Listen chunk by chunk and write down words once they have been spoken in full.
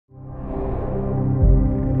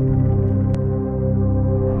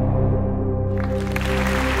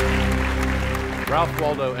Ralph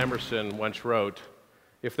Waldo Emerson once wrote,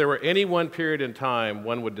 "If there were any one period in time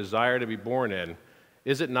one would desire to be born in,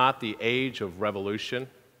 is it not the age of revolution,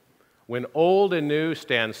 when old and new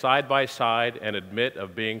stand side by side and admit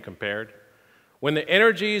of being compared, when the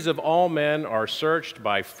energies of all men are searched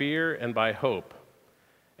by fear and by hope,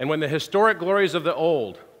 and when the historic glories of the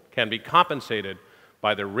old can be compensated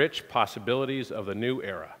by the rich possibilities of the new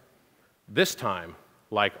era. This time,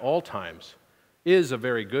 like all times, is a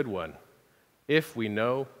very good one, if we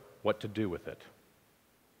know what to do with it."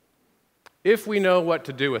 If we know what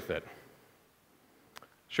to do with it.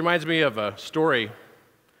 This reminds me of a story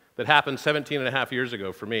that happened 17 and a half years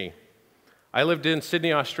ago for me. I lived in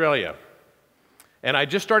Sydney, Australia, and I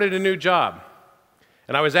just started a new job.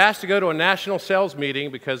 And I was asked to go to a national sales meeting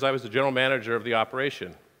because I was the general manager of the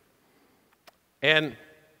operation. And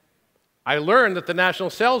I learned that the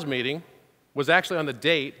national sales meeting was actually on the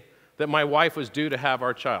date that my wife was due to have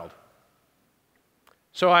our child.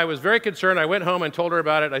 So I was very concerned. I went home and told her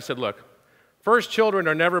about it. I said, "Look, first children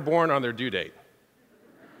are never born on their due date.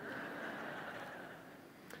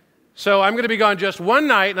 So I'm going to be gone just one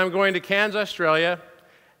night, and I'm going to Cairns, Australia,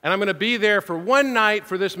 and I'm going to be there for one night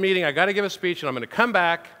for this meeting. I got to give a speech, and I'm going to come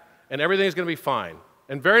back, and everything's going to be fine.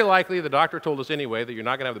 And very likely, the doctor told us anyway, that you're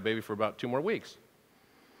not going to have the baby for about 2 more weeks.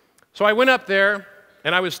 So I went up there,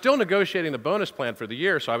 and I was still negotiating the bonus plan for the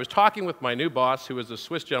year, so I was talking with my new boss, who was a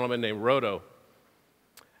Swiss gentleman named Rodo.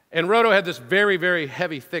 And Rodo had this very, very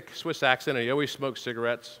heavy, thick Swiss accent, and he always smoked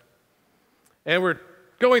cigarettes. And we're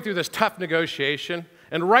going through this tough negotiation,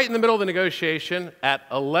 and right in the middle of the negotiation, at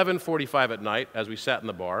 11:45 at night, as we sat in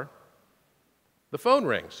the bar, the phone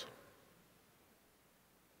rings.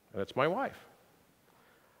 And it's my wife.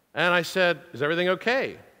 And I said, "Is everything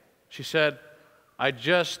okay?" She said, "I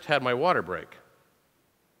just had my water break."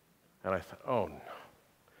 And I thought, oh no.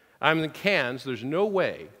 I'm in Cairns, there's no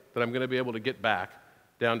way that I'm going to be able to get back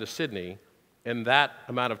down to Sydney in that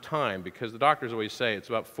amount of time, because the doctors always say it's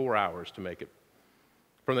about 4 hours to make it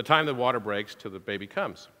from the time the water breaks till the baby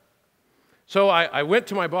comes. So I went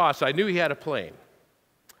to my boss. I knew he had a plane.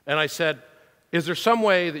 And I said, "Is there some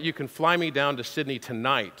way that you can fly me down to Sydney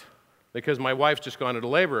tonight? Because my wife's just gone into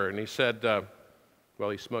labor." And he said,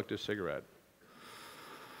 well, he smoked a cigarette.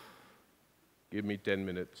 "Give me 10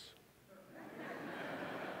 minutes.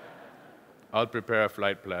 I'll prepare a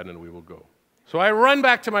flight plan and we will go." So I run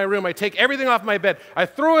back to my room. I take everything off my bed. I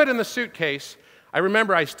throw it in the suitcase. I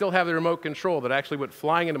remember I still have the remote control that actually went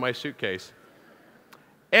flying into my suitcase.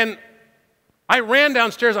 And I ran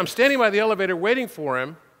downstairs. I'm standing by the elevator waiting for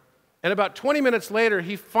him. And about 20 minutes later,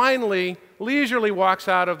 he finally leisurely walks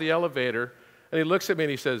out of the elevator. And he looks at me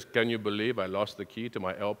and he says, "Can you believe I lost the key to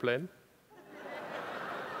my airplane?"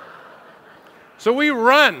 So we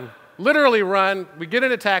run, literally run. We get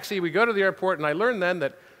in a taxi. We go to the airport. And I learned then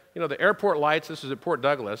that, the airport lights, this is at Port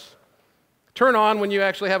Douglas, turn on when you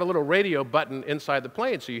actually have a little radio button inside the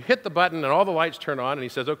plane. So you hit the button and all the lights turn on, and he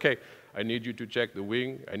says, "Okay, I need you to check the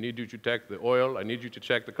wing, I need you to check the oil, I need you to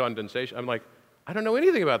check the condensation." I'm like, I don't know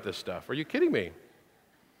anything about this stuff. Are you kidding me?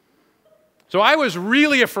 So I was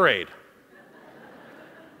really afraid.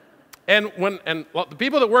 And the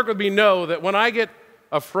people that work with me know that when I get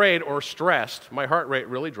afraid or stressed, my heart rate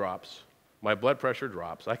really drops, my blood pressure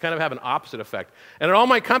drops. I kind of have an opposite effect. And at all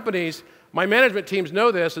my companies, my management teams know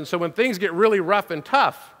this, and so when things get really rough and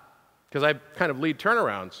tough, because I kind of lead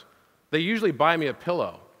turnarounds, they usually buy me a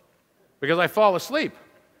pillow because I fall asleep.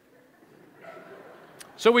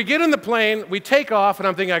 So we get in the plane, we take off, and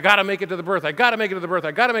I'm thinking, I got to make it to the berth, I got to make it to the berth,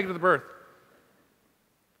 I got to make it to the berth.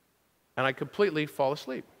 And I completely fall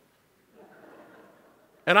asleep.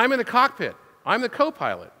 And I'm in the cockpit. I'm the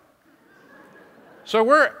co-pilot. So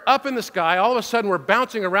we're up in the sky. All of a sudden, we're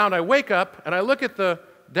bouncing around. I wake up, and I look at the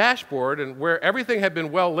dashboard, and where everything had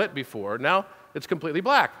been well lit before, now it's completely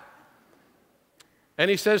black.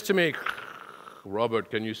 And he says to me,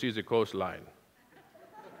 "Robert, can you see the coastline?"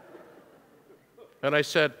 And I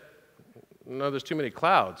said, "No, there's too many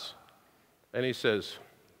clouds." And he says,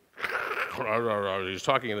 he's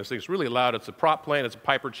talking in this thing. It's really loud. It's a prop plane. It's a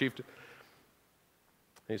Piper Chieftain.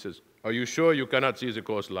 And he says, "Are you sure you cannot see the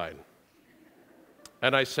coastline?"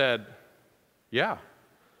 And I said, "Yeah."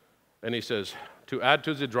 And he says, "To add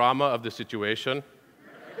to the drama of the situation,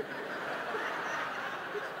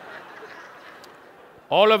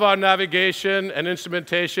 all of our navigation and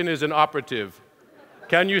instrumentation is inoperative.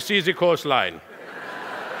 Can you see the coastline?"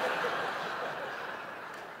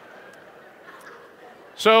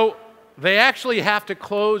 So they actually have to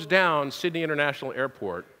close down Sydney International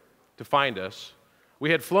Airport to find us. We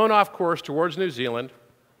had flown off course towards New Zealand.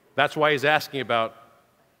 That's why he's asking about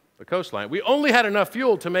the coastline. We only had enough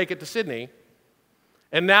fuel to make it to Sydney.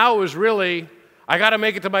 And now it was really, I got to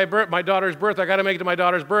make it to my daughter's birth. I got to make it to my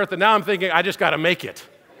daughter's birth. And now I'm thinking, I just got to make it.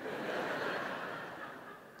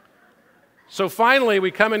 So finally,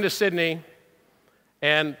 we come into Sydney,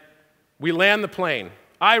 and we land the plane.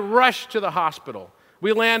 I rush to the hospital.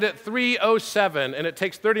 We land at 3:07, and it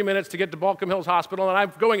takes 30 minutes to get to Balcombe Hills Hospital, and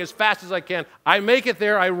I'm going as fast as I can. I make it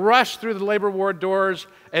there. I rush through the labor ward doors,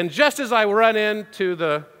 and just as I run into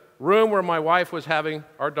the room where my wife was having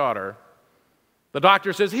our daughter, the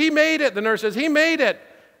doctor says, "He made it." The nurse says, "He made it."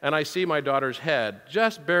 And I see my daughter's head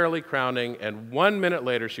just barely crowning, and 1 minute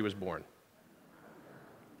later, she was born.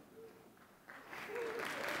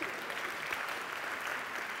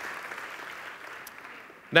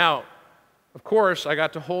 Now, of course, I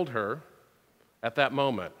got to hold her at that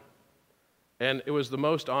moment, and it was the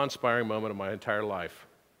most awe-inspiring moment of my entire life.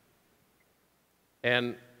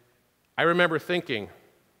 And I remember thinking,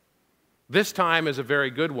 this time is a very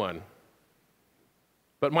good one,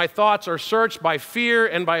 but my thoughts are searched by fear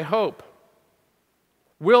and by hope.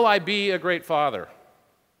 Will I be a great father?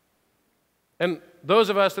 And those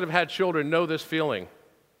of us that have had children know this feeling.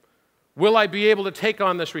 Will I be able to take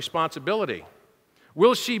on this responsibility?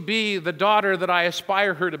 Will she be the daughter that I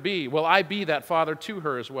aspire her to be? Will I be that father to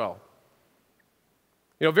her as well?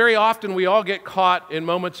 You know, very often we all get caught in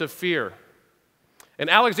moments of fear. And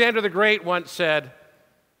Alexander the Great once said,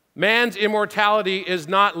 "Man's immortality is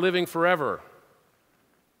not living forever."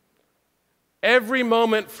 Every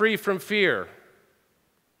moment free from fear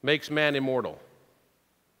makes man immortal.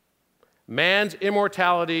 Man's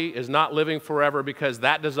immortality is not living forever because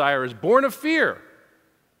that desire is born of fear.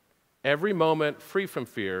 Every moment free from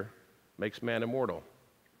fear makes man immortal.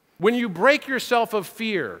 When you break yourself of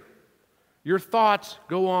fear, your thoughts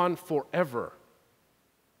go on forever.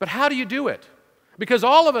 But how do you do it? Because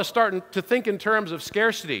all of us start to think in terms of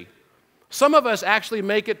scarcity. Some of us actually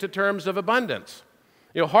make it to terms of abundance.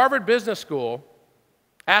 You know, Harvard Business School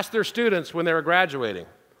asked their students when they were graduating,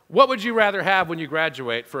 what would you rather have when you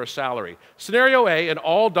graduate for a salary? Scenario A, and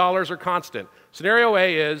all dollars are constant. Scenario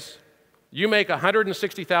A is you make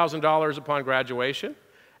 $160,000 upon graduation,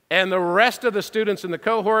 and the rest of the students in the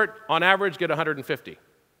cohort, on average, get $150,000.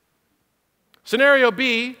 Scenario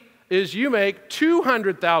B is you make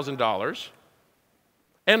 $200,000,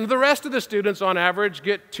 and the rest of the students, on average,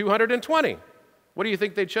 get $220,000. What do you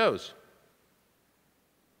think they chose?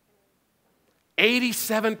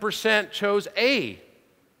 87% chose A.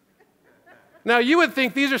 Now, you would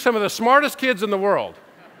think these are some of the smartest kids in the world,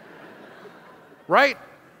 right?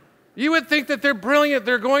 You would think that they're brilliant,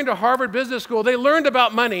 they're going to Harvard Business School, they learned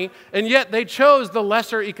about money, and yet they chose the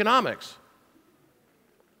lesser economics.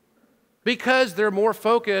 Because they're more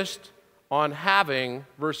focused on having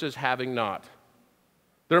versus having not.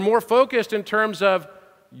 They're more focused in terms of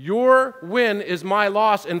your win is my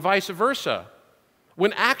loss and vice versa,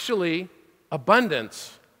 when actually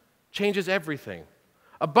abundance changes everything.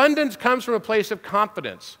 Abundance comes from a place of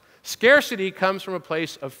confidence. Scarcity comes from a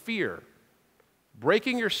place of fear.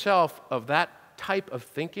 Breaking yourself of that type of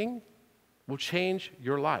thinking will change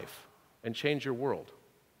your life and change your world.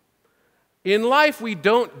 In life, we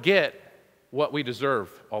don't get what we deserve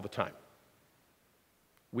all the time.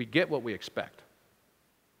 We get what we expect.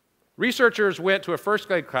 Researchers went to a first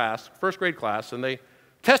grade class, and they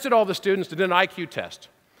tested all the students and did an IQ test.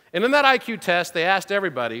 And in that IQ test, they asked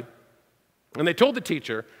everybody, and they told the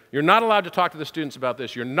teacher, you're not allowed to talk to the students about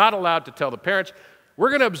this. You're not allowed to tell the parents. We're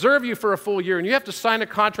going to observe you for a full year, and you have to sign a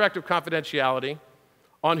contract of confidentiality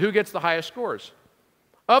on who gets the highest scores.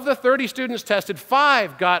 Of the 30 students tested,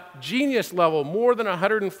 5 got genius level, more than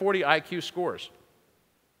 140 IQ scores.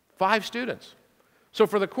 5 students. So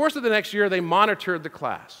for the course of the next year, they monitored the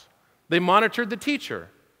class. They monitored the teacher.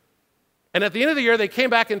 And at the end of the year, they came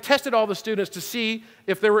back and tested all the students to see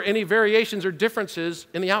if there were any variations or differences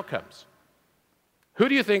in the outcomes. Who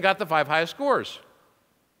do you think got the 5 highest scores?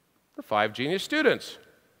 The 5 genius students.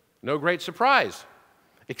 No great surprise,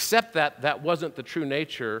 except that that wasn't the true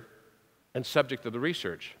nature and subject of the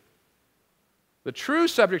research. The true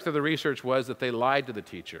subject of the research was that they lied to the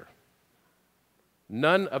teacher.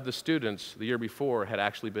 None of the students the year before had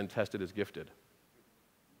actually been tested as gifted.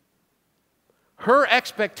 Her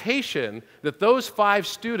expectation that those 5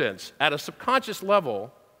 students at a subconscious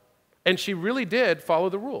level, and she really did follow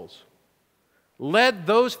the rules, led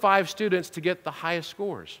those 5 students to get the highest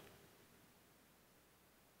scores.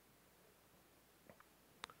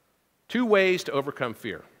 2 ways to overcome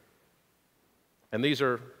fear. And these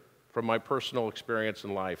are from my personal experience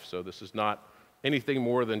in life, so this is not anything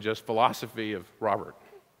more than just philosophy of Robert.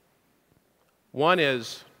 One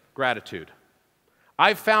is gratitude.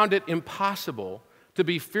 I've found it impossible to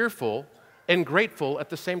be fearful and grateful at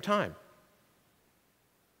the same time.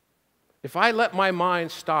 if I let my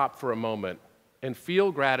mind stop for a moment and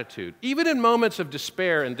feel gratitude, even in moments of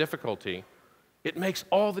despair and difficulty, it makes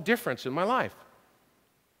all the difference in my life.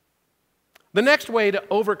 The next way to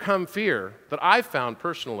overcome fear that I've found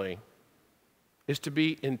personally is to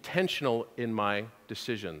be intentional in my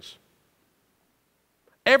decisions.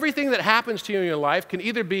 Everything that happens to you in your life can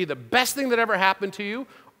either be the best thing that ever happened to you,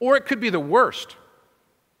 or it could be the worst.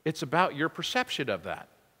 It's about your perception of that.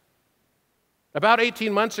 About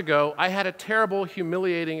 18 months ago, I had a terrible,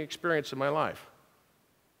 humiliating experience in my life.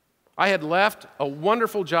 I had left a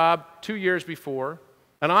wonderful job 2 years before,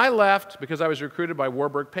 and I left because I was recruited by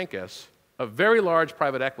Warburg Pincus, a very large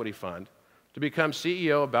private equity fund, to become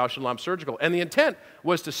CEO of Bausch & Lomb Surgical. And the intent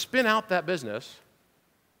was to spin out that business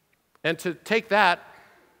and to take that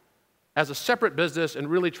as a separate business and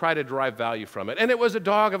really try to derive value from it. And it was a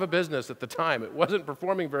dog of a business at the time. It wasn't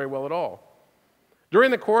performing very well at all.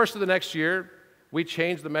 During the course of the next year, we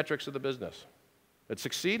changed the metrics of the business. It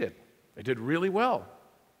succeeded. It did really well.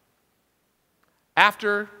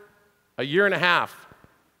 After a year and a half,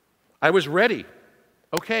 I was ready.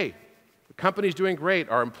 Okay, the company's doing great.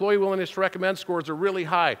 Our employee willingness to recommend scores are really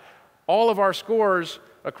high. All of our scores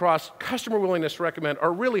across customer willingness to recommend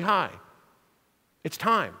are really high. It's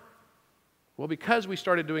time. Well, because we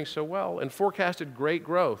started doing so well and forecasted great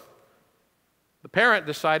growth, the parent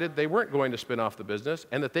decided they weren't going to spin off the business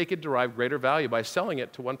and that they could derive greater value by selling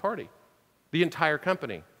it to one party, the entire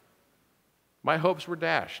company. My hopes were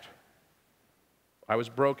dashed. I was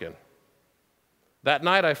broken. That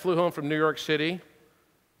night, I flew home from New York City,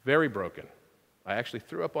 very broken. I actually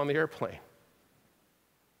threw up on the airplane.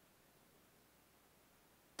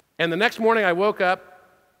 And the next morning, I woke up,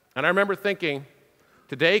 and I remember thinking,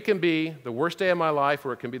 today can be the worst day of my life,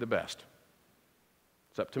 or it can be the best.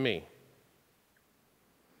 It's up to me.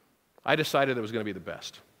 I decided it was going to be the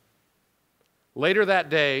best. Later that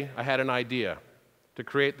day, I had an idea to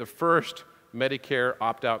create the first Medicare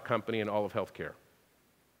opt-out company in all of healthcare.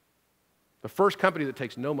 The first company that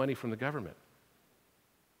takes no money from the government.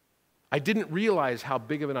 I didn't realize how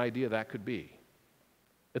big of an idea that could be.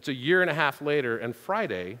 It's a year and a half later, and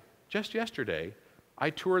Friday, just yesterday, I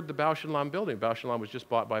toured the Bausch & Lomb building. Bausch & Lomb was just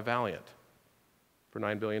bought by Valeant for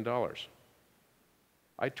 $9 billion.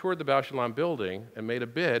 I toured the Bausch & Lomb building and made a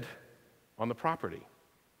bid on the property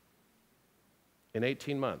in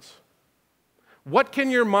 18 months. What can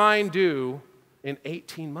your mind do in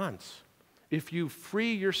 18 months if you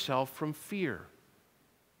free yourself from fear?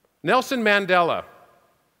 Nelson Mandela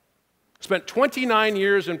spent 29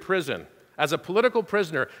 years in prison as a political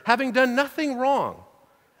prisoner, having done nothing wrong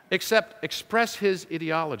except express his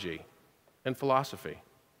ideology and philosophy.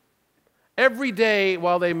 Every day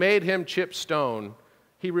while they made him chip stone,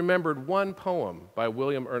 he remembered one poem by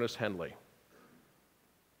William Ernest Henley.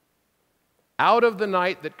 Out of the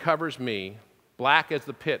night that covers me, black as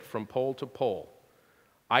the pit from pole to pole,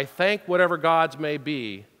 I thank whatever gods may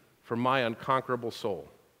be for my unconquerable soul.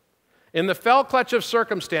 In the fell clutch of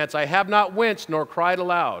circumstance, I have not winced nor cried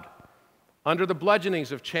aloud. Under the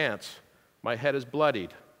bludgeonings of chance, my head is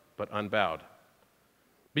bloodied, but unbowed.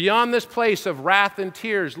 Beyond this place of wrath and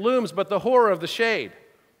tears looms but the horror of the shade,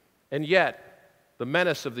 and yet the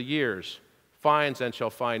menace of the years finds and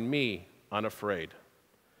shall find me unafraid.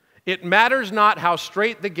 It matters not how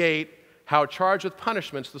strait the gate, how charged with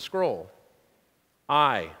punishments the scroll.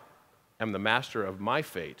 I am the master of my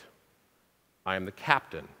fate. I am the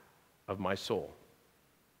captain of my soul.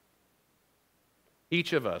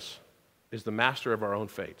 Each of us is the master of our own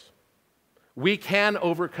fates. We can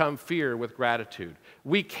overcome fear with gratitude.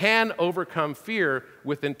 We can overcome fear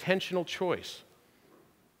with intentional choice.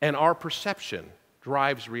 And our perception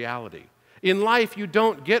drives reality. In life, you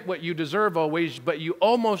don't get what you deserve always, but you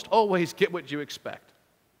almost always get what you expect.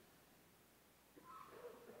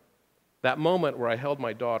 That moment where I held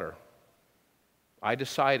my daughter, I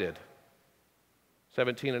decided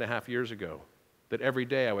 17 and a half years ago that every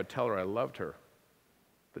day I would tell her I loved her,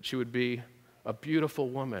 that she would be a beautiful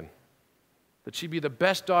woman, that she'd be the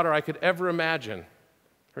best daughter I could ever imagine.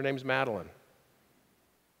 Her name's Madeline.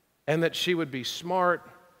 And that she would be smart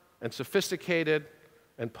and sophisticated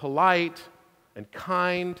and polite and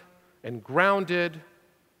kind and grounded.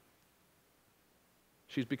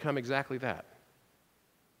 She's become exactly that.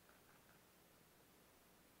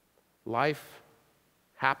 Life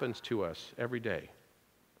happens to us every day.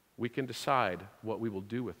 We can decide what we will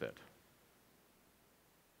do with it.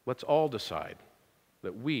 Let's all decide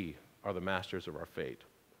that we are the masters of our fate,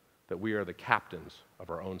 that we are the captains of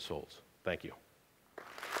our own souls. Thank you.